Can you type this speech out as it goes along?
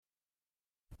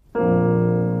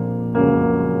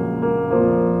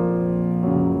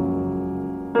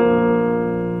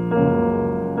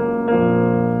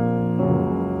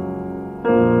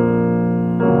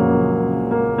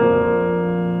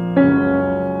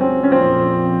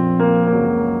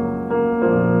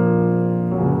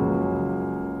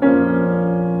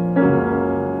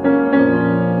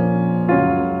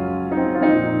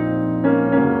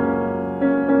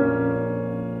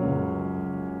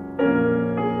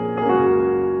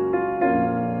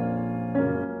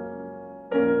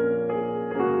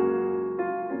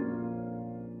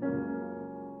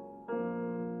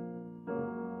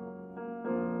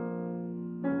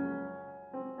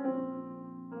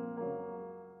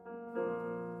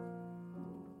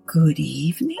Good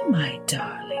evening, my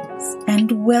darlings,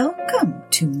 and welcome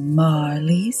to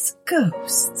Marley's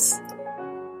Ghosts.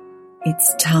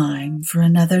 It's time for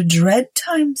another Dread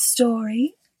Time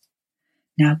story.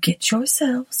 Now get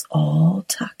yourselves all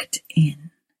tucked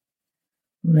in.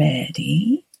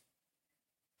 Ready?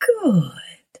 Good.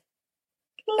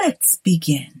 Let's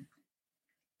begin.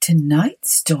 Tonight's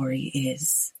story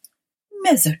is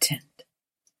Mezzotint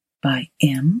by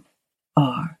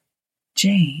M.R.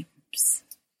 James.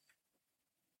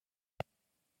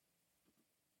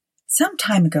 Some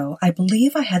time ago, I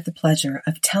believe I had the pleasure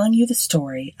of telling you the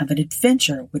story of an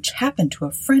adventure which happened to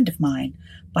a friend of mine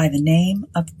by the name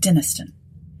of Denniston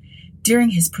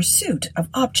during his pursuit of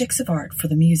objects of art for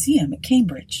the museum at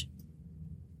Cambridge.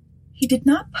 He did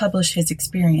not publish his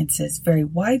experiences very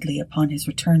widely upon his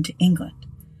return to England,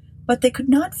 but they could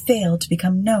not fail to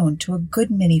become known to a good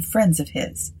many friends of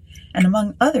his, and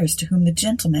among others to whom the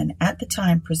gentleman at the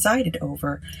time presided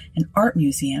over an art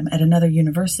museum at another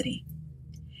university.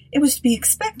 It was to be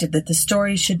expected that the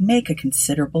story should make a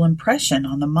considerable impression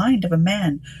on the mind of a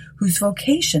man whose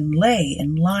vocation lay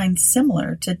in lines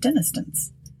similar to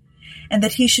Denniston's, and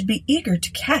that he should be eager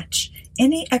to catch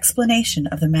any explanation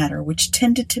of the matter which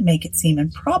tended to make it seem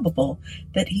improbable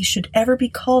that he should ever be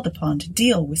called upon to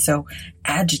deal with so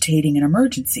agitating an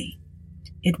emergency.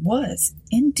 It was,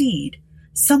 indeed,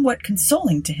 somewhat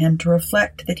consoling to him to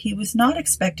reflect that he was not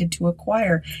expected to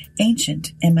acquire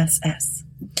ancient MSS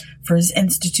for his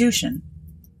institution.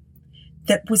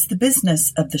 That was the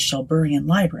business of the Shelburnian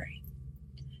Library.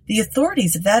 The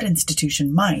authorities of that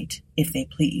institution might, if they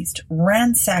pleased,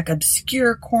 ransack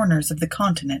obscure corners of the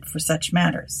continent for such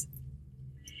matters.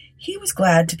 He was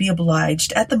glad to be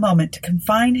obliged at the moment to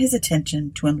confine his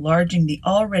attention to enlarging the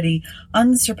already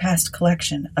unsurpassed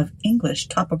collection of English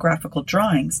topographical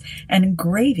drawings and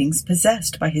engravings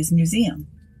possessed by his museum.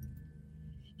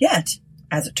 Yet,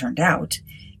 as it turned out,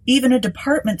 even a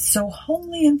department so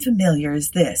homely and familiar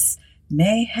as this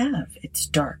may have its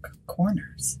dark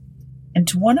corners, and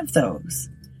to one of those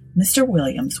Mr.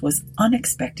 Williams was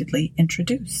unexpectedly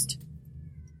introduced.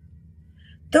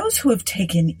 Those who have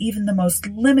taken even the most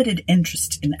limited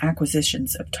interest in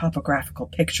acquisitions of topographical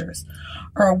pictures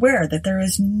are aware that there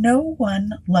is no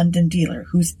one London dealer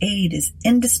whose aid is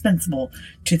indispensable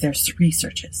to their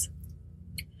researches.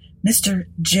 Mr.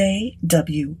 J.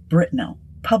 W. Britnell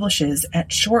publishes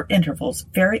at short intervals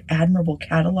very admirable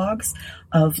catalogues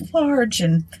of large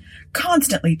and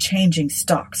constantly changing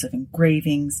stocks of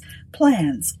engravings,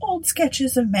 plans, old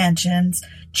sketches of mansions,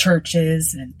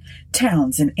 churches, and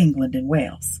towns in England and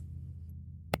Wales.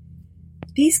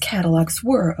 These catalogues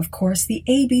were, of course, the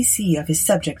ABC of his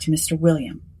subject to Mr.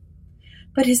 William,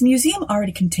 but his museum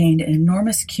already contained an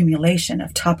enormous accumulation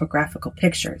of topographical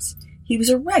pictures. He was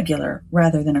a regular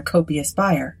rather than a copious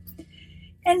buyer,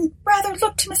 and rather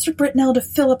looked to Mr. Britnell to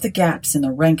fill up the gaps in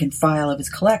the rank and file of his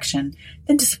collection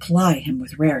than to supply him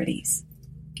with rarities.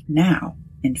 Now,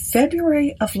 in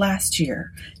February of last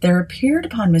year, there appeared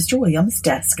upon Mr. Williams'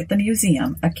 desk at the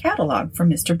museum a catalogue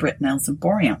from Mr. Britnell's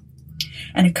emporium,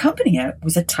 and accompanying it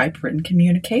was a typewritten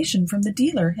communication from the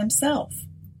dealer himself.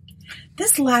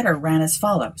 This latter ran as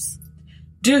follows: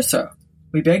 "Dear Sir,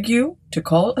 we beg you to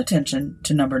call attention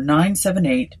to number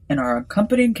 978 in our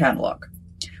accompanying catalogue.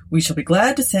 We shall be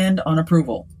glad to send on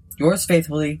approval. Yours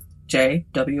faithfully, J.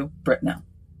 W. Britnell."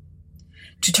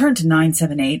 To turn to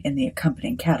 978 in the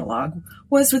accompanying catalogue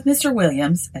was, with Mr.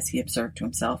 Williams, as he observed to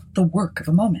himself, the work of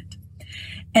a moment.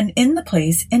 And in the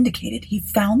place indicated he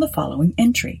found the following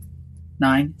entry: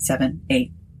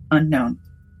 978, unknown.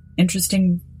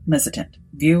 Interesting mezzotint,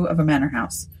 view of a manor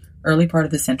house, early part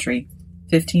of the century,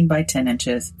 15 by 10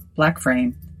 inches, black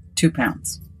frame,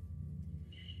 £2.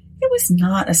 It was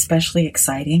not especially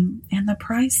exciting, and the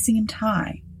price seemed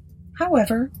high.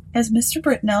 However, as Mr.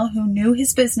 Britnell, who knew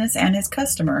his business and his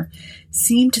customer,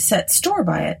 seemed to set store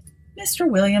by it, Mr.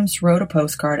 Williams wrote a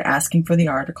postcard asking for the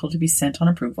article to be sent on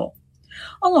approval,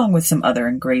 along with some other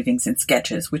engravings and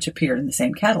sketches which appeared in the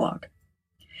same catalogue.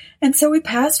 And so we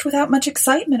passed without much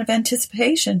excitement of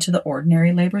anticipation to the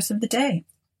ordinary labors of the day.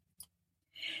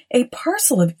 A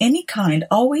parcel of any kind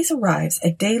always arrives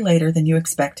a day later than you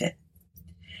expect it,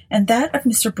 and that of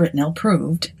Mr. Britnell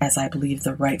proved, as I believe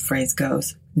the right phrase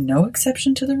goes, no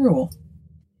exception to the rule.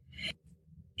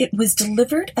 It was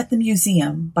delivered at the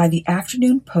museum by the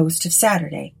afternoon post of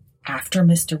Saturday, after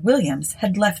Mr. Williams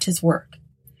had left his work,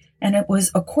 and it was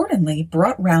accordingly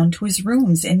brought round to his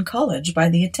rooms in college by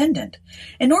the attendant,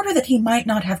 in order that he might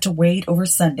not have to wait over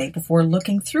Sunday before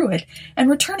looking through it and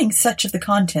returning such of the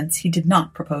contents he did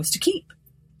not propose to keep.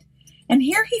 And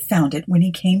here he found it when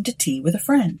he came to tea with a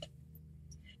friend.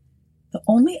 The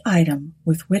only item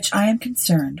with which I am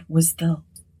concerned was the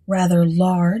rather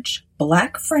large,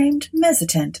 black-framed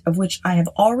mezzotent of which I have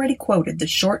already quoted the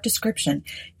short description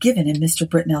given in Mr.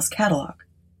 Britnell's catalogue.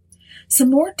 Some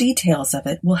more details of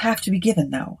it will have to be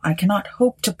given, though. I cannot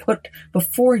hope to put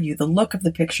before you the look of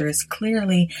the picture as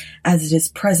clearly as it is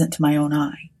present to my own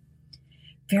eye.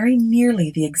 Very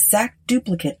nearly the exact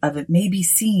duplicate of it may be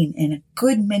seen in a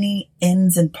good many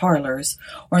inns and parlors,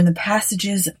 or in the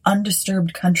passages of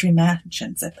undisturbed country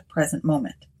mansions at the present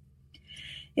moment.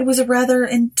 It was a rather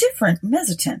indifferent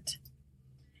mezzotent,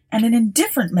 and an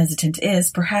indifferent mezzotent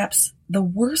is, perhaps, the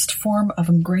worst form of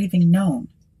engraving known.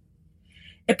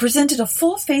 It presented a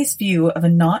full-face view of a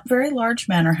not very large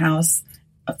manor house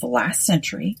of the last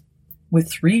century, with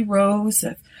 3 rows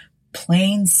of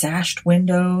plain sashed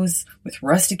windows with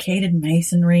rusticated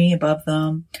masonry above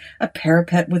them, a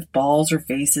parapet with balls or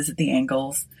vases at the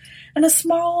angles, and a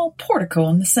small portico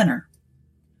in the center.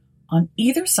 On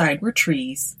either side were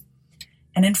trees,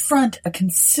 and in front a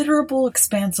considerable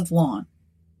expanse of lawn.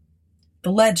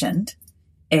 The legend,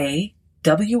 A.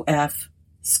 W. F.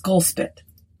 Skulspit,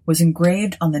 was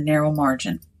engraved on the narrow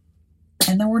margin,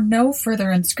 and there were no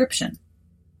further inscription.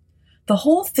 The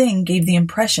whole thing gave the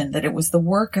impression that it was the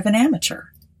work of an amateur.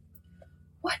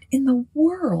 What in the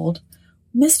world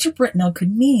Mr. Britnell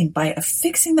could mean by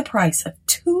affixing the price of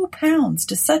 £2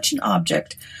 to such an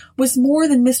object was more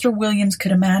than Mr. Williams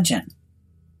could imagine.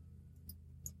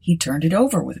 He turned it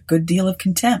over with a good deal of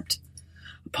contempt.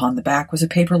 Upon the back was a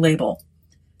paper label,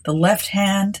 the left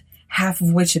hand half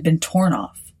of which had been torn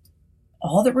off.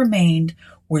 All that remained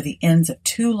were the ends of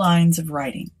 2 lines of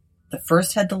writing. The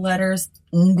first had the letters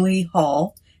Ingley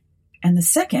Hall, and the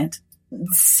second,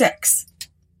 Sex.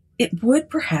 It would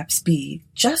perhaps be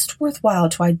just worthwhile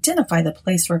to identify the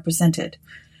place represented,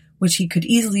 which he could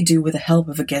easily do with the help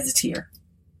of a gazetteer.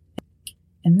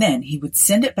 And then he would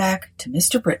send it back to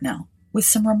Mr. Britnell, with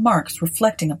some remarks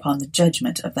reflecting upon the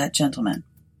judgment of that gentleman.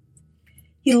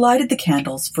 He lighted the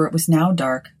candles, for it was now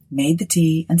dark, made the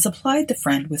tea, and supplied the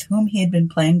friend with whom he had been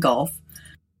playing golf,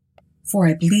 for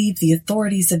I believe the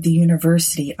authorities of the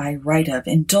university I write of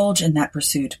indulge in that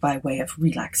pursuit by way of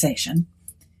relaxation,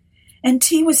 and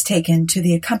tea was taken to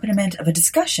the accompaniment of a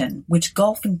discussion which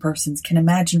golfing persons can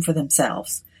imagine for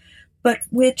themselves, but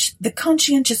which the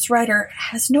conscientious writer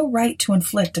has no right to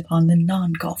inflict upon the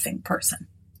non-golfing person.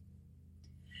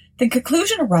 The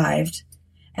conclusion arrived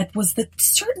at was that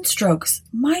certain strokes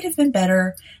might have been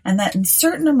better, and that in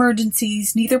certain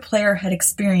emergencies neither player had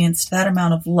experienced that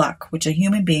amount of luck which a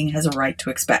human being has a right to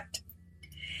expect.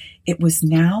 It was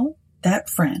now that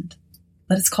friend,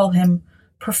 let us call him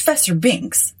Professor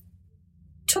Binks,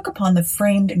 took upon the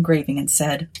framed engraving and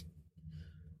said,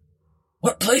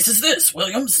 "What place is this,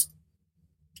 Williams?"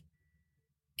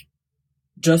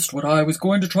 "Just what I was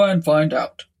going to try and find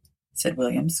out," said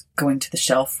Williams, going to the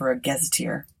shelf for a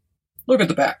gazetteer. "Look at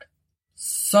the back.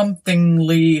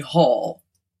 Somethingly Hall,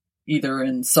 either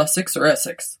in Sussex or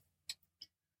Essex.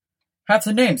 Half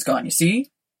the name's gone, you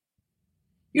see.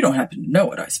 You don't happen to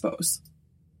know it, I suppose."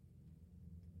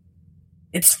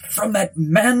 "It's from that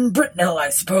man Britnell, I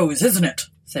suppose, isn't it?"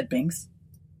 said Binks.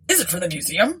 "Is it for the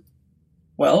museum?"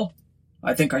 "Well,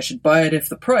 I think I should buy it if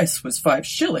the price was 5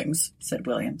 shillings, said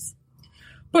Williams.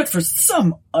 "But for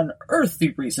some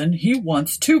unearthly reason he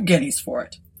wants 2 guineas for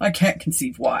it. I can't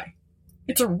conceive why.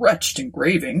 It's a wretched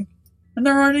engraving, and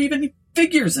there aren't even any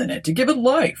figures in it to give it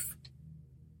life."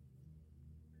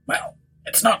 "Well,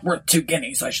 it's not worth 2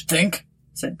 guineas, I should think,"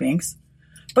 said Binks.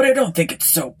 "But I don't think it's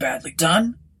so badly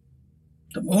done.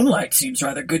 The moonlight seems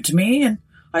rather good to me, and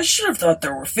I should have thought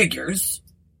there were figures,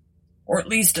 or at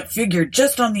least a figure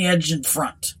just on the edge in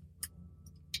front."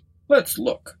 "Let's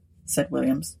look," said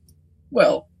Williams.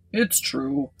 "Well, it's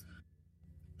true.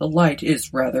 The light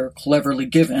is rather cleverly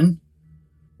given.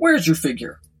 Where's your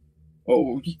figure?"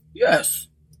 "Oh, yes.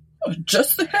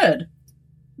 Just the head,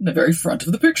 in the very front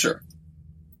of the picture."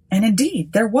 And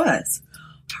indeed there was,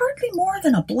 hardly more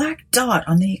than a black dot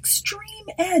on the extreme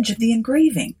edge of the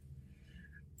engraving.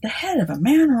 The head of a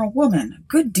man or a woman, a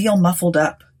good deal muffled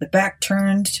up, the back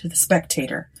turned to the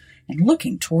spectator, and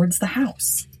looking towards the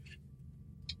house.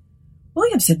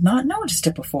 Williams had not noticed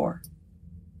it before.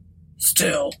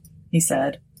 "Still," he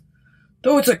said,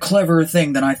 "though it's a cleverer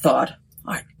thing than I thought,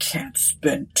 I can't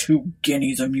spend 2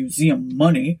 guineas of museum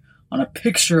money on a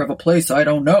picture of a place I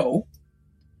don't know."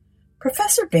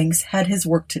 Professor Binks had his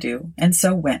work to do, and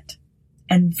so went.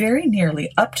 And very nearly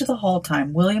up to the hall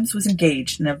time, Williams was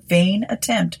engaged in a vain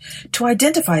attempt to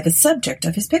identify the subject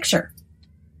of his picture.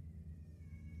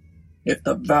 "If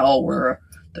the vowel were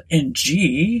the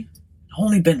NG,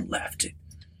 only been left, it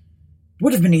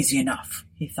would have been easy enough,"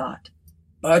 he thought.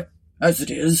 "But, as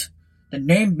it is, The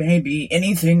name may be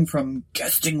anything from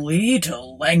Guestingly to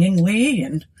Langingly,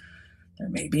 and there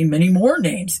may be many more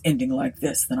names ending like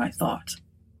this than I thought.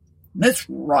 This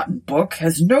rotten book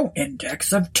has no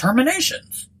index of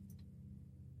terminations.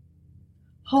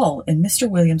 Hall in Mr.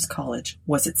 Williams' college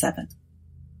was at 7.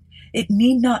 It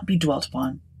need not be dwelt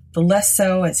upon, the less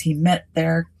so as he met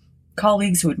there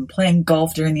colleagues who had been playing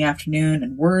golf during the afternoon,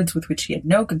 and words with which he had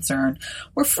no concern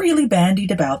were freely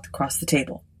bandied about across the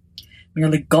table.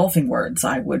 Merely golfing words,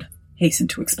 I would hasten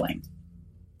to explain.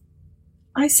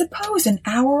 I suppose an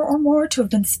hour or more to have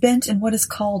been spent in what is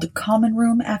called a common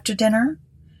room after dinner.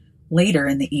 Later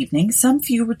in the evening, some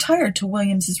few retired to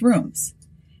Williams's rooms,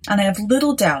 and I have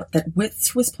little doubt that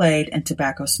whist was played and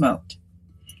tobacco smoked.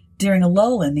 During a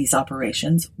lull in these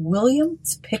operations,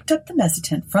 Williams picked up the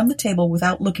mezzotint from the table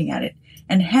without looking at it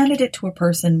and handed it to a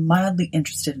person mildly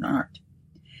interested in art,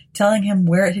 telling him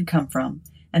where it had come from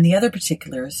and the other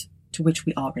particulars to which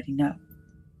we already know.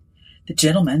 The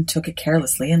gentleman took it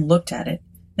carelessly and looked at it,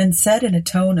 then said in a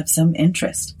tone of some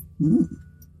interest,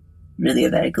 Really a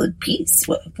very good piece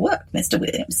of work, Mr.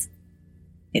 Williams.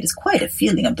 It is quite a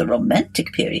feeling of the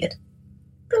romantic period.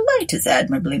 The light is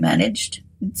admirably managed.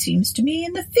 It seems to me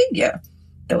in the figure,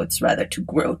 though it's rather too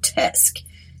grotesque,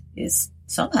 is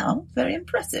somehow very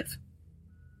impressive.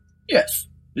 Yes,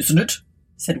 isn't it?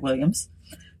 Said Williams,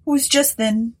 who was just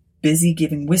then busy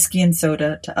giving whiskey and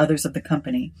soda to others of the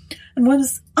company, and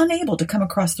was unable to come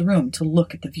across the room to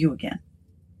look at the view again.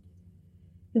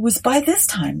 It was by this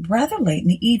time rather late in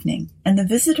the evening, and the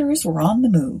visitors were on the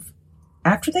move.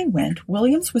 After they went,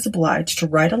 Williams was obliged to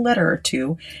write a letter or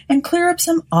two and clear up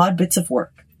some odd bits of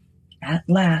work. At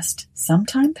last, some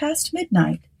time past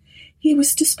midnight, he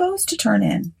was disposed to turn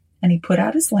in, and he put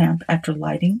out his lamp after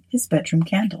lighting his bedroom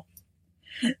candle.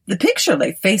 The picture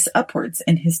lay face upwards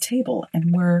in his table,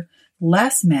 and where the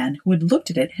last man who had looked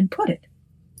at it had put it,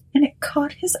 and it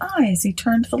caught his eye as he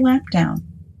turned the lamp down.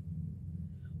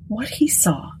 What he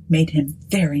saw made him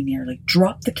very nearly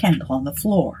drop the candle on the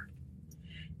floor,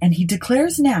 and he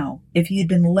declares now if he had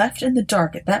been left in the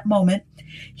dark at that moment,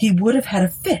 he would have had a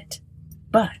fit,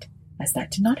 but as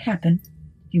that did not happen,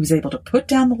 he was able to put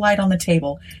down the light on the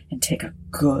table and take a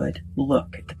good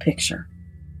look at the picture.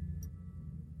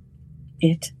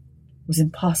 It was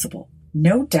impossible,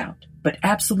 no doubt, but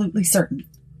absolutely certain.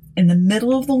 In the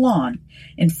middle of the lawn,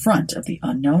 in front of the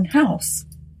unknown house,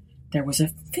 there was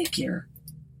a figure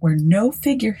where no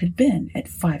figure had been at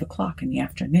 5 o'clock in the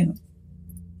afternoon.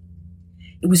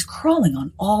 It was crawling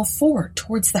on all four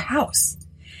towards the house,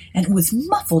 and it was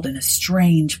muffled in a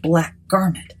strange black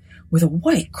garment with a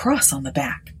white cross on the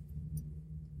back.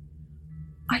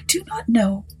 I do not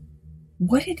know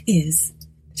what it is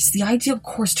that is the ideal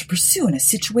course to pursue in a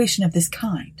situation of this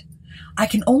kind. I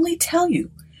can only tell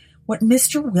you what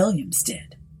Mr. Williams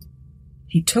did.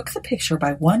 He took the picture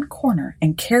by one corner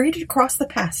and carried it across the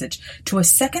passage to a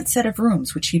second set of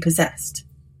rooms which he possessed.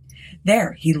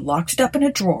 There he locked it up in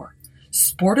a drawer,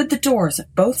 sported the doors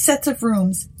of both sets of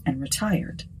rooms, and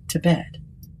retired to bed.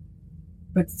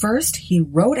 But first he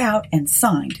wrote out and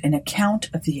signed an account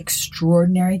of the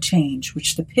extraordinary change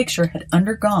which the picture had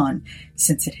undergone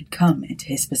since it had come into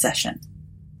his possession.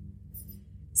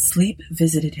 Sleep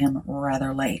visited him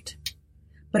rather late,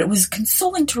 but it was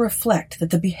consoling to reflect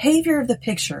that the behavior of the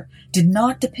picture did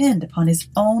not depend upon his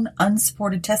own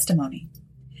unsupported testimony.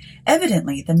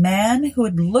 Evidently, the man who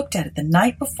had looked at it the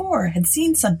night before had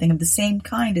seen something of the same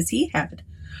kind as he had.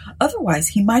 Otherwise,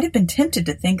 he might have been tempted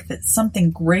to think that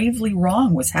something gravely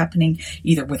wrong was happening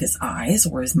either with his eyes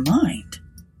or his mind.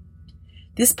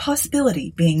 This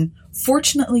possibility being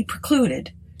fortunately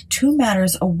precluded, two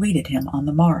matters awaited him on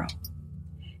the morrow.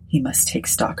 He must take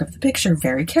stock of the picture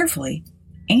very carefully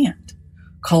and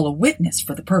call a witness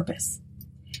for the purpose.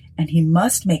 And he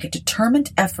must make a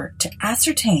determined effort to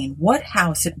ascertain what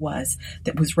house it was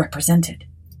that was represented.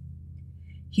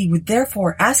 He would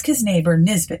therefore ask his neighbor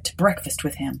Nisbet to breakfast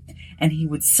with him, and he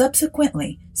would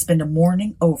subsequently spend a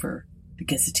morning over the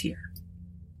Gazetteer.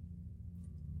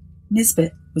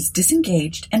 Nisbet was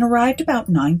disengaged and arrived about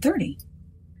 9:30.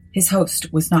 His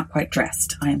host was not quite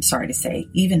dressed, I am sorry to say,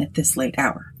 even at this late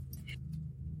hour.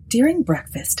 During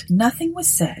breakfast, nothing was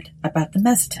said about the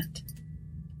mezzotint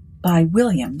by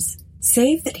Williams,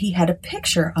 save that he had a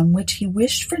picture on which he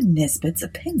wished for Nisbet's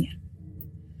opinion.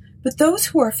 But those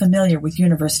who are familiar with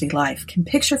university life can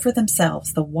picture for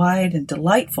themselves the wide and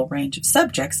delightful range of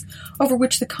subjects over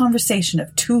which the conversation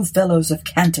of two fellows of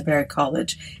Canterbury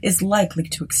College is likely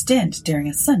to extend during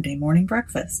a Sunday morning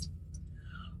breakfast.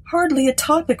 Hardly a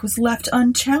topic was left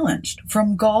unchallenged,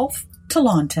 from golf to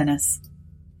lawn tennis.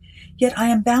 Yet I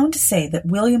am bound to say that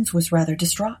Williams was rather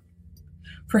distraught.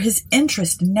 for his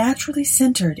interest naturally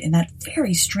centered in that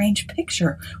very strange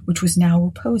picture which was now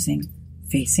reposing,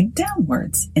 facing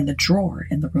downwards, in the drawer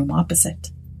in the room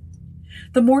opposite.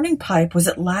 The morning pipe was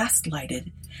at last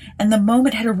lighted, and the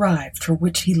moment had arrived for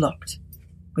which he looked.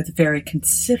 With very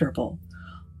considerable,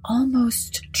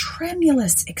 almost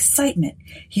tremulous excitement,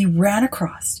 he ran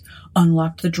across,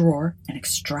 unlocked the drawer, and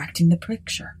extracting the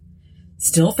picture,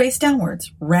 still face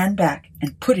downwards, ran back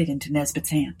and put it into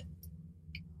Nesbit's hand.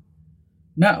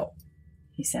 "Now,"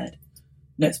 he said,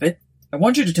 "Nesbit, I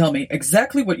want you to tell me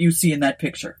exactly what you see in that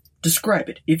picture. Describe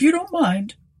it, if you don't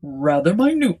mind, rather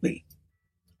minutely.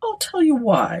 I'll tell you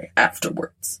why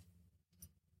afterwards."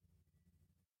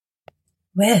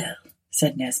 "Well,"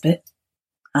 said Nesbit,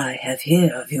 "I have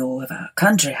here a view of a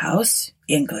country house,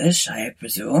 English, I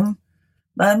presume,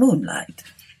 by moonlight."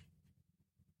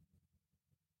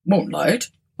 "Moonlight?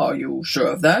 Are you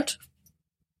sure of that?"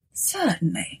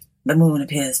 "Certainly. The moon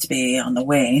appears to be on the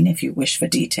wane if you wish for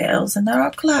details, and there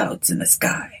are clouds in the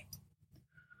sky."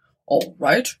 "All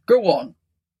right, go on.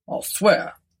 I'll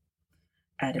swear,"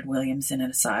 added Williams in an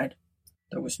aside.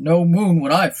 "There was no moon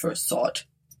when I first saw it."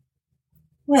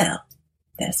 "Well,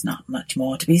 there's not much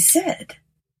more to be said,"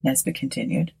 Nesbit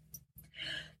continued.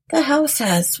 "The house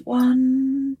has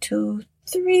 1, 2,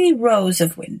 3 rows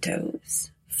of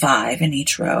windows, 5 in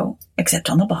each row, except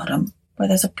on the bottom, where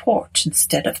there's a porch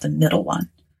instead of the middle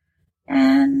one.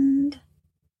 And—"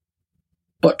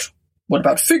 "But what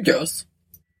about figures?"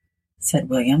 said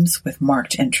Williams with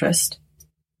marked interest.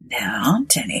 "There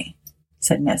aren't any,"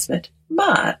 said Nesbit.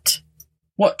 "But—"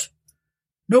 "What?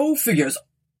 No figures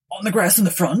on the grass in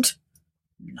the front?"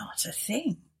 "Not a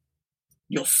thing."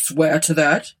 "You'll swear to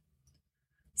that?"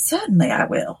 "Certainly I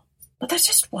will. But there's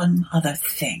just one other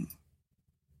thing."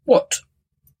 "What?"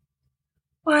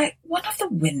 "Why, one of the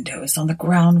windows on the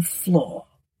ground floor,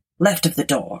 left of the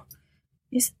door,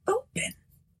 is open."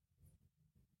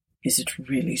 "Is it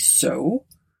really so?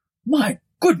 My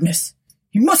goodness!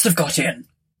 He must have got in,"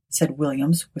 said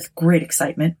Williams with great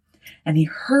excitement, and he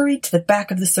hurried to the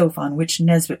back of the sofa on which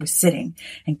Nesbit was sitting,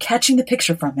 and catching the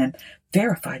picture from him,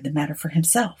 verified the matter for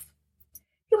himself.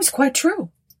 It was quite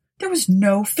true. There was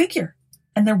no figure,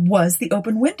 and there was the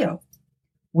open window.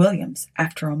 Williams,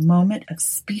 after a moment of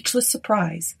speechless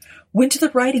surprise, went to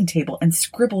the writing table and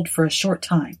scribbled for a short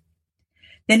time.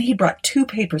 Then he brought 2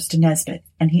 papers to Nesbit,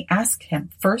 and he asked him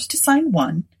first to sign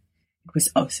one — it was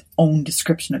his own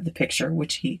description of the picture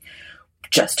which he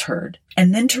just heard —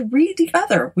 and then to read the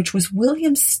other, which was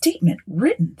William's statement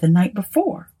written the night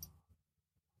before.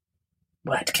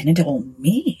 "What can it all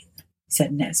mean?"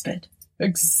 said Nesbit.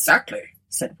 "Exactly,"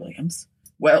 said Williams.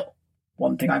 "Well,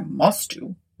 one thing I must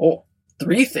do, or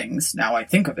 3 things, now I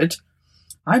think of it.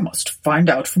 I must find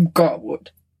out from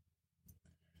Garwood."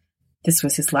 This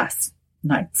was his last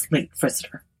night's late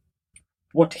visitor.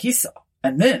 "What he saw,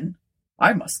 and then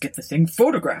I must get the thing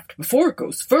photographed before it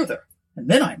goes further, and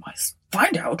then I must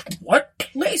find out what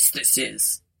place this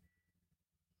is."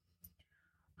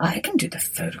 "I can do the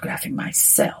photographing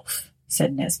myself,"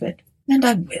 said Nesbit, "and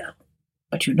I will.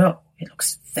 But you know, it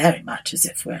looks very much as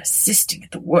if we're assisting at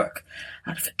the work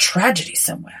out of a tragedy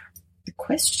somewhere. The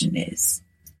question is,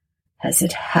 has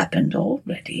it happened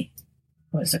already,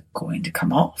 or is it going to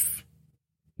come off?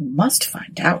 We must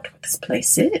find out what this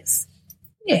place is."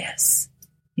 "Yes,"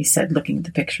 he said, looking at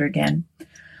the picture again.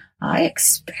 "I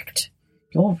expect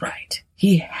you're right.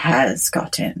 He has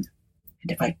got in.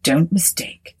 And if I don't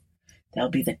mistake,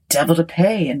 there'll be the devil to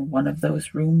pay in one of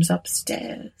those rooms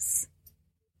upstairs."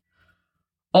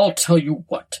 "I'll tell you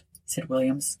what," said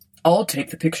Williams. "I'll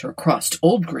take the picture across to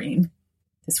Old Green."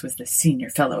 This was the senior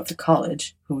fellow of the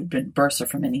college, who had been bursar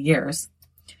for many years.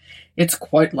 "It's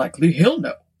quite likely he'll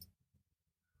know.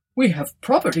 We have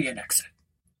property in Exeter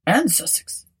and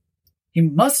Sussex. He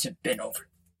must have been over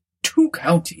 2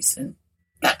 counties in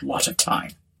that lot of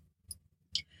time."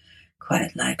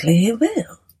 "Quite likely he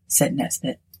will," said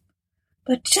Nesbit.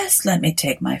 "But just let me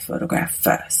take my photograph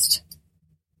first.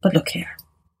 But look here.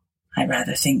 I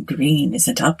rather think Green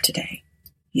isn't up today.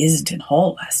 He isn't in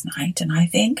hall last night, and I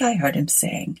think I heard him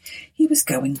saying he was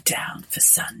going down for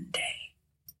Sunday."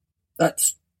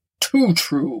 "That's too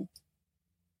true,"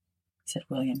 said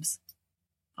Williams.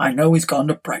 "I know he's gone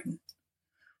to Brighton.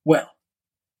 Well,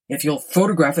 if you'll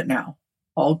photograph it now,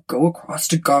 I'll go across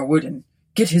to Garwood and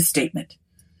get his statement.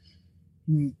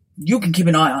 You can keep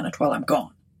an eye on it while I'm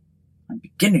gone. I'm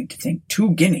beginning to think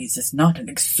 2 guineas is not an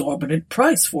exorbitant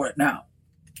price for it now."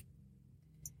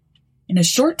 In a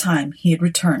short time he had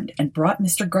returned and brought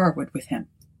Mr. Garwood with him.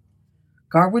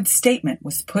 Garwood's statement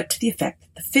was put to the effect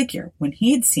that the figure, when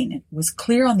he had seen it, was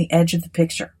clear on the edge of the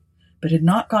picture, but had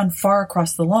not gone far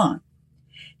across the lawn.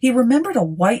 He remembered a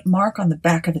white mark on the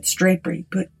back of its drapery,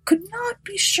 but could not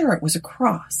be sure it was a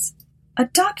cross. A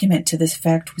document to this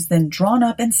effect was then drawn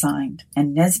up and signed,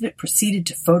 and Nesbit proceeded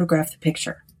to photograph the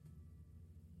picture.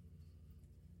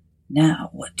 "Now,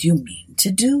 what do you mean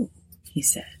to do?" he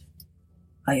said.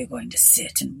 "Are you going to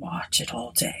sit and watch it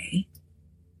all day?"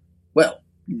 "Well,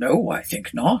 no, I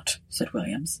think not," said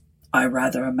Williams. "I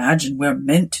rather imagine we're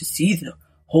meant to see the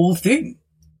whole thing.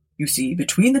 You see,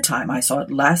 between the time I saw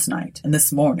it last night and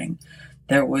this morning,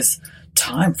 there was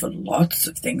time for lots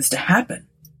of things to happen.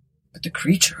 But the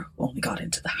creature only got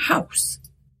into the house.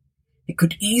 It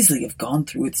could easily have gone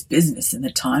through its business in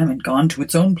the time and gone to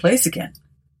its own place again.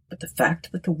 But the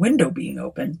fact that the window being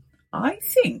open, I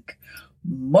think,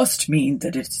 must mean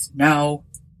that it's now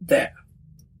there.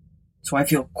 So I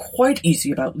feel quite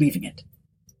easy about leaving it.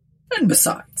 And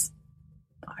besides,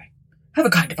 I have a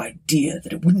kind of idea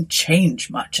that it wouldn't change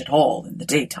much at all in the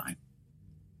daytime.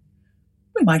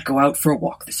 We might go out for a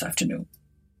walk this afternoon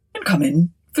and come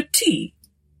in for tea.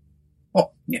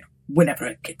 Well, whenever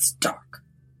it gets dark.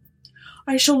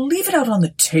 I shall leave it out on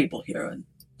the table here and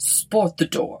sport the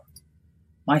door.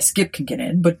 My skip can get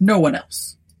in, but no one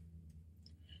else."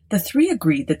 The three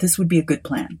agreed that this would be a good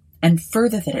plan, and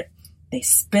further that if they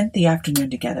spent the afternoon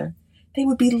together, they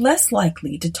would be less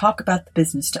likely to talk about the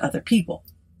business to other people,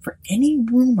 for any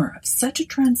rumor of such a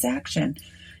transaction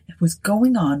that was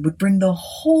going on would bring the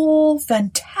whole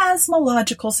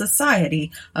phantasmalogical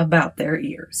society about their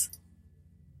ears.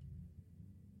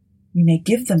 We may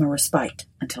give them a respite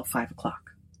until 5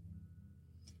 o'clock.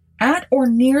 At or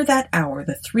near that hour,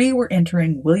 the three were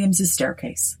entering Williams's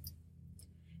staircase.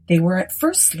 They were at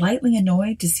first slightly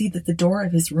annoyed to see that the door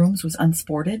of his rooms was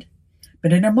unsported,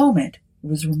 but in a moment it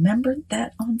was remembered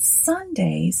that on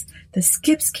Sundays the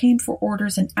skips came for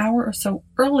orders an hour or so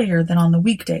earlier than on the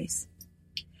weekdays.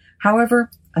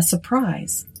 However, a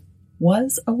surprise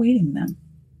was awaiting them.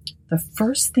 The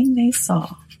first thing they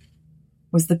saw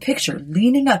was the picture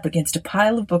leaning up against a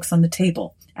pile of books on the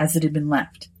table as it had been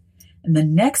left, and the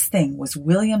next thing was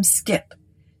William Skip,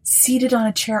 seated on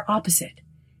a chair opposite,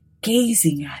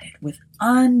 gazing at it with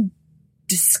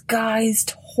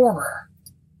undisguised horror.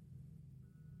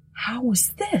 How was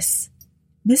this?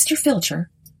 Mr. Filcher,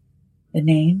 the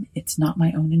name, it's not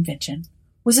my own invention,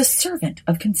 was a servant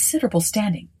of considerable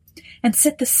standing, and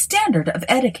set the standard of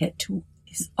etiquette to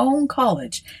his own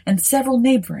college and several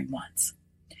neighboring ones.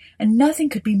 And nothing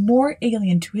could be more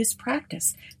alien to his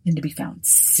practice than to be found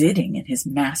sitting in his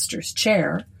master's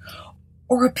chair,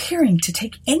 or appearing to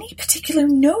take any particular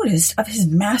notice of his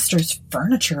master's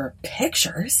furniture or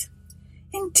pictures.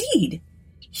 Indeed,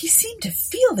 he seemed to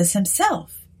feel this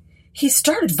himself. He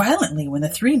started violently when the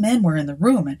three men were in the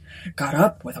room and got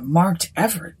up with a marked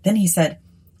effort. Then he said,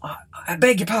 I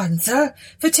beg your pardon, sir,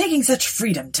 for taking such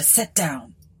freedom to sit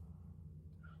down."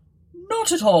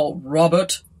 "Not at all,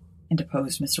 Robert,"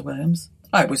 interposed Mr. Williams.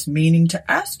 "I was meaning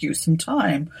to ask you some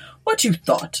time what you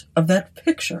thought of that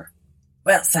picture."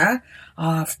 "Well, sir,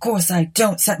 of course I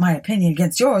don't set my opinion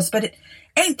against yours, but it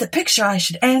ain't the picture I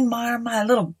should admire my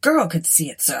little girl could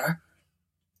see it, sir."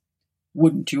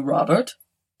 "Wouldn't you, Robert?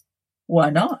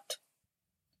 Why not?"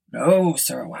 "No,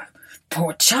 sir, why,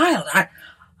 poor child, I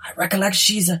recollect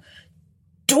she's a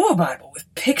door Bible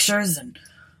with pictures and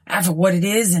after what it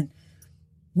is, and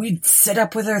we'd sit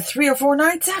up with her 3 or 4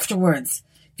 nights afterwards,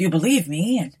 if you believe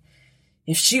me, and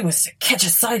if she was to catch a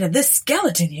sight of this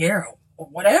skeleton here, or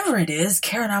whatever it is,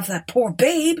 carrying off that poor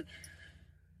babe,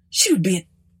 she would be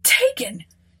taken.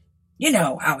 You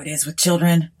know how it is with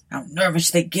children, how nervous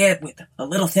they get with a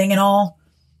little thing and all.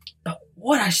 But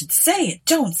what I should say, it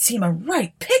don't seem a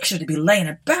right picture to be laying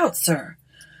about, sir.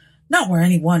 Not where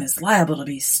anyone is liable to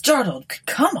be startled could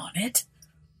come on it.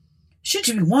 Should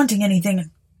you be wanting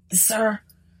anything, sir?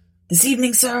 This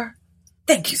evening, sir?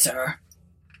 Thank you, sir."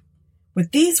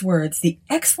 With these words, the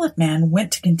excellent man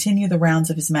went to continue the rounds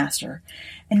of his master,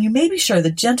 and you may be sure the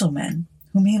gentleman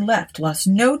whom he left lost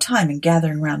no time in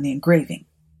gathering round the engraving.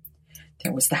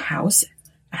 There was the house,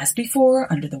 as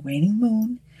before, under the waning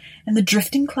moon, and the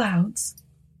drifting clouds.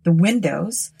 The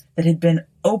windows that had been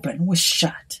open was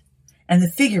shut, and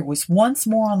the figure was once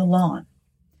more on the lawn,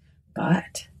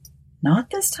 but not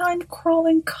this time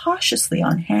crawling cautiously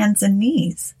on hands and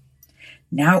knees.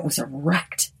 Now it was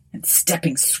erect and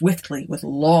stepping swiftly with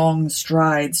long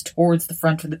strides towards the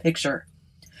front of the picture.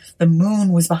 The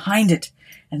moon was behind it,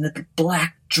 and the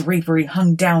black drapery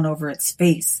hung down over its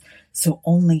face, so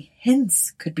only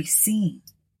hints could be seen.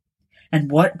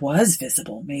 And what was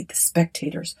visible made the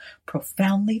spectators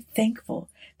profoundly thankful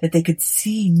that they could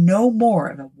see no more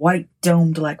of a white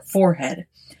domed-like forehead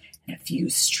and a few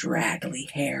straggly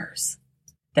hairs.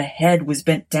 The head was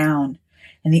bent down,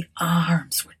 and the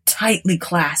arms were tightly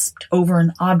clasped over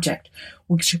an object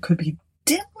which could be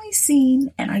dimly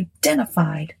seen and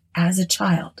identified as a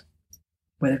child.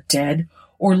 Whether dead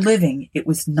or living, it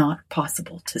was not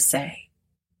possible to say.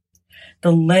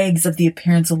 The legs of the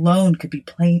appearance alone could be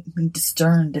plainly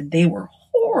discerned, and they were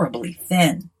horribly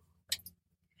thin.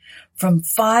 From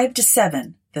 5 to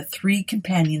 7, the three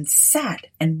companions sat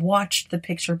and watched the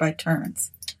picture by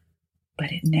turns,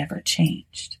 but it never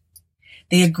changed.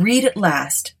 They agreed at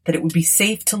last that it would be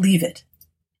safe to leave it,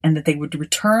 and that they would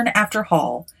return after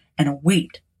Hall and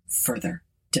await further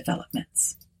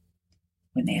developments.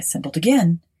 When they assembled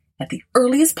again, at the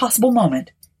earliest possible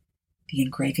moment, the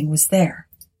engraving was there,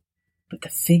 but the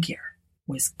figure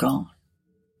was gone,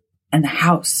 and the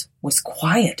house was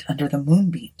quiet under the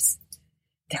moonbeams.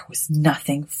 There was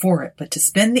nothing for it but to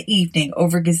spend the evening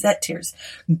over gazetteers,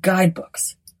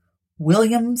 guidebooks.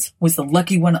 Williams was the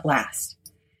lucky one at last,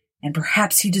 and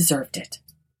perhaps he deserved it.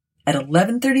 At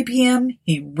 11:30 p.m.,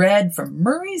 he read from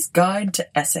Murray's Guide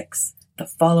to Essex the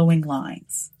following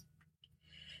lines.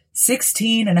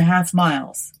 16.5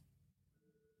 miles.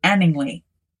 Anningley.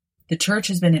 The church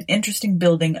has been an interesting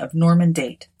building of Norman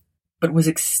date, but was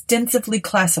extensively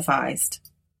classified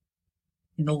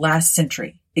in the last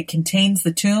century. It contains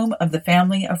the tomb of the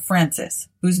family of Francis,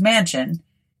 whose mansion,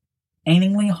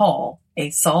 Anningley Hall, a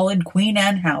solid Queen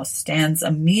Anne house, stands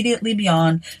immediately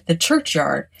beyond the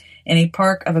churchyard in a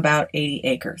park of about 80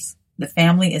 acres. The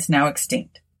family is now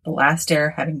extinct, the last heir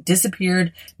having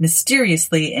disappeared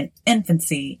mysteriously in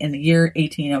infancy in the year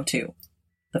 1802.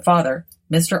 The father,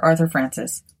 Mr. Arthur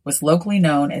Francis, was locally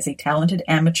known as a talented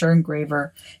amateur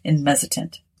engraver in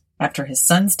Mezzotint. After his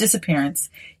son's disappearance,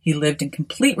 he lived in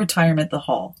complete retirement at the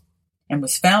Hall, and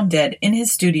was found dead in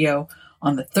his studio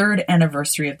on the 3rd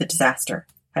anniversary of the disaster,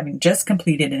 having just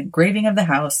completed an engraving of the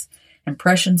house,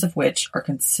 impressions of which are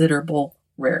considerable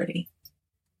rarity.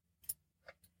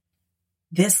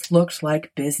 This looked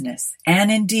like business,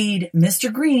 and indeed,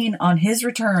 Mr. Green, on his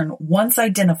return, once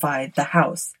identified the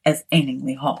house as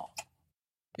Anningley Hall.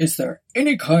 "Is there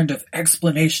any kind of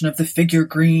explanation of the figure,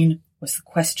 Green?" was the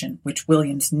question which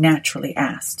Williams naturally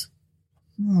asked.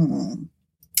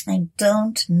 I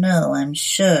don't know, I'm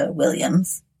sure,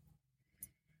 Williams.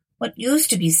 What used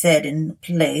to be said in the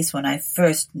place when I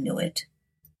first knew it,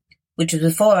 which was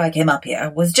before I came up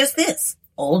here, was just this.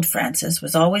 Old Francis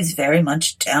was always very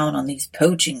much down on these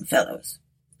poaching fellows,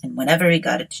 and whenever he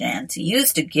got a chance, he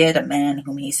used to get a man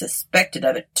whom he suspected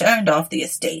of it turned off the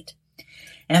estate,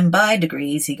 and by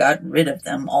degrees he got rid of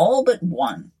them all but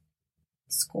one.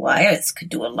 Squires could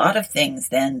do a lot of things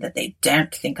then that they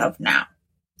daren't think of now.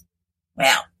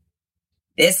 Well,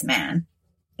 this man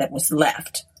that was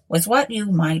left was what you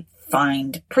might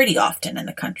find pretty often in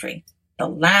the country, the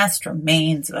last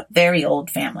remains of a very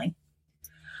old family.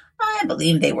 I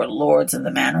believe they were lords of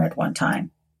the manor at one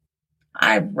time.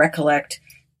 I recollect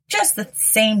just the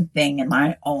same thing in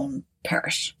my own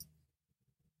parish.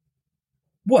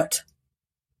 "What?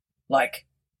 Like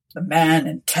the man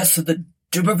and Tess of the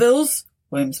Dubervilles?"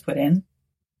 Williams put in.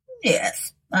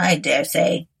 Yes, I dare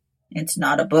say. It's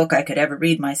not a book I could ever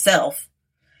read myself.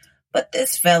 But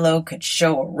this fellow could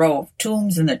show a row of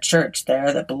tombs in the church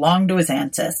there that belonged to his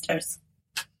ancestors.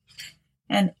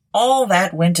 And all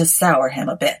that went to sour him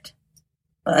a bit.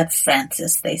 But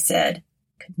Francis, they said,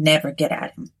 could never get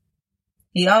at him.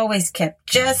 He always kept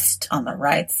just on the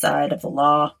right side of the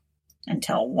law,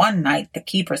 until one night the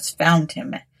keepers found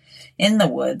him in the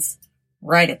woods,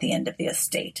 right at the end of the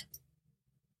estate.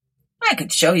 I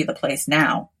could show you the place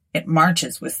now. It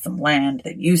marches with some land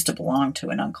that used to belong to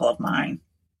an uncle of mine.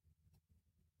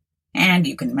 And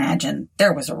you can imagine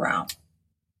there was a row.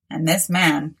 And this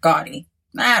man, Gaudy,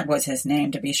 that was his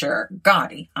name to be sure,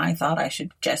 Gaudy, I thought I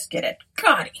should just get it,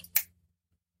 Gaudy.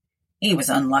 He was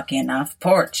unlucky enough,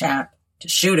 poor chap, to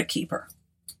shoot a keeper.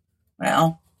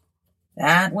 Well,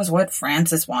 that was what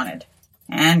Francis wanted.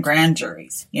 And grand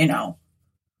juries, you know,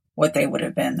 what they would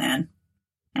have been then.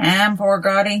 And poor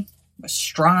Gaudy was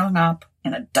strung up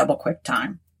in a double-quick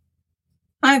time.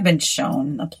 I've been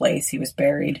shown the place he was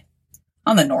buried,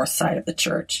 on the north side of the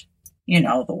church. You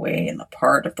know, the way in the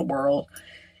part of the world.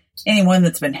 Anyone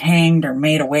that's been hanged or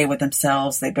made away with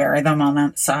themselves, they bury them on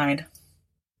that side.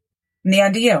 And the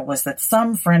idea was that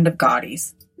some friend of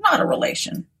Gaudy's, not a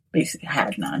relation, basically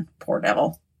had none, poor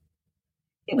devil.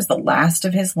 He was the last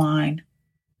of his line.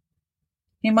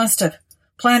 He must have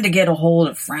planned to get a hold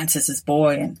of Francis's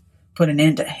boy and put an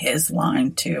end to his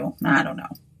line, too. I don't know.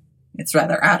 It's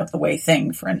rather out-of-the-way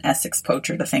thing for an Essex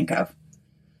poacher to think of.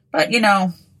 But, you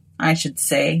know, I should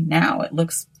say now it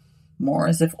looks more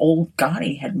as if old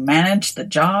Gaudy had managed the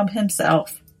job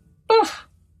himself. Oof!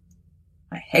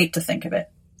 I hate to think of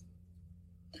it.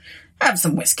 Have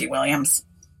some whiskey, Williams.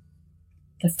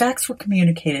 The facts were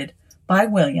communicated by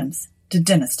Williams to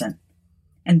Denniston,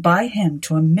 and by him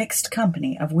to a mixed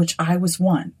company of which I was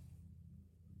one,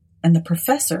 and the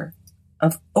professor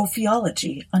of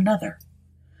ophiology another.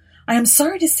 I am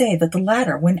sorry to say that the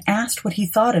latter, when asked what he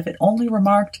thought of it, only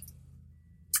remarked,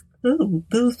 "Oh,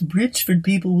 those Bridgeford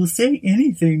people will say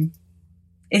anything,"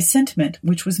 a sentiment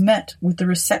which was met with the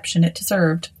reception it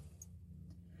deserved.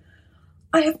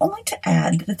 I have only to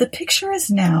add that the picture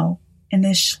is now in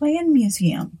the Schleien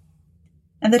Museum,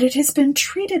 and that it has been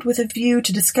treated with a view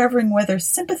to discovering whether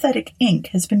sympathetic ink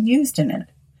has been used in it,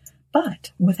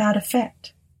 but without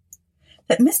effect.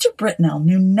 That Mr. Britnell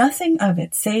knew nothing of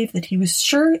it save that he was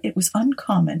sure it was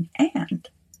uncommon, and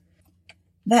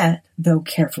that, though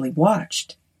carefully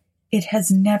watched, it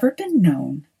has never been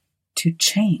known to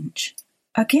change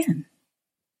again.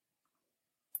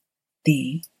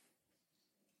 The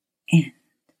end.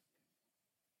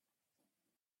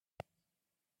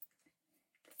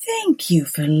 Thank you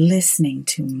for listening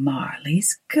to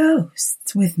Marley's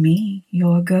Ghosts with me,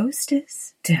 your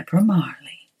ghostess, Deborah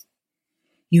Marley.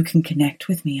 You can connect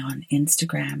with me on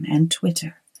Instagram and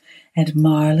Twitter at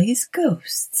Marley's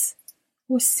Ghosts,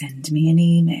 or send me an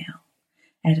email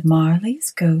at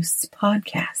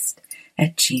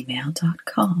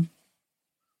marleysghostspodcast@gmail.com.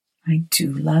 I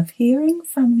do love hearing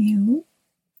from you.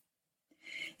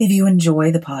 If you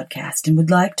enjoy the podcast and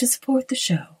would like to support the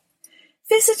show,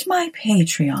 visit my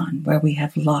Patreon, where we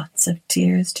have lots of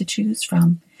tiers to choose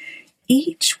from,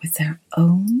 each with their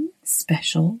own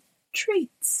special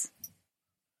treats.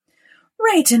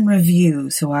 Rate and review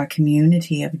so our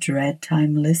community of Dread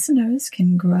Time listeners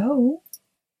can grow.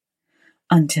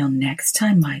 Until next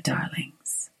time, my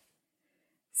darlings,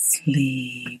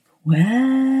 sleep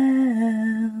well.